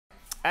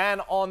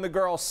And on the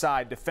girls'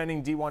 side,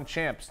 defending D1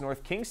 champs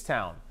North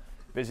Kingstown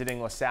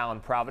visiting LaSalle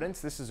and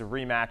Providence. This is a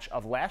rematch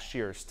of last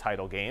year's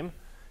title game.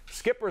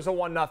 Skippers a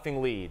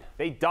 1-0 lead.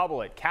 They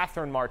double it.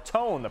 Catherine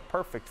Martone, the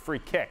perfect free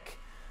kick.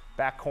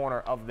 Back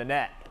corner of the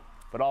net.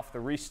 But off the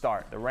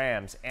restart, the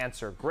Rams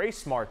answer.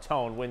 Grace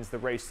Martone wins the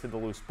race to the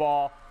loose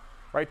ball.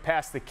 Right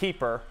past the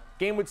keeper.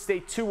 Game would stay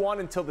 2-1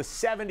 until the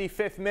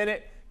 75th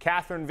minute.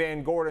 Catherine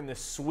Van Gordon, the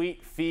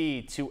sweet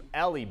feed to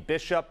Ellie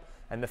Bishop,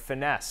 and the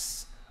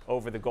finesse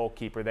over the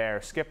goalkeeper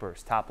there.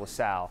 Skippers top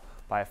LaSalle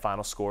by a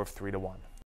final score of 3-1.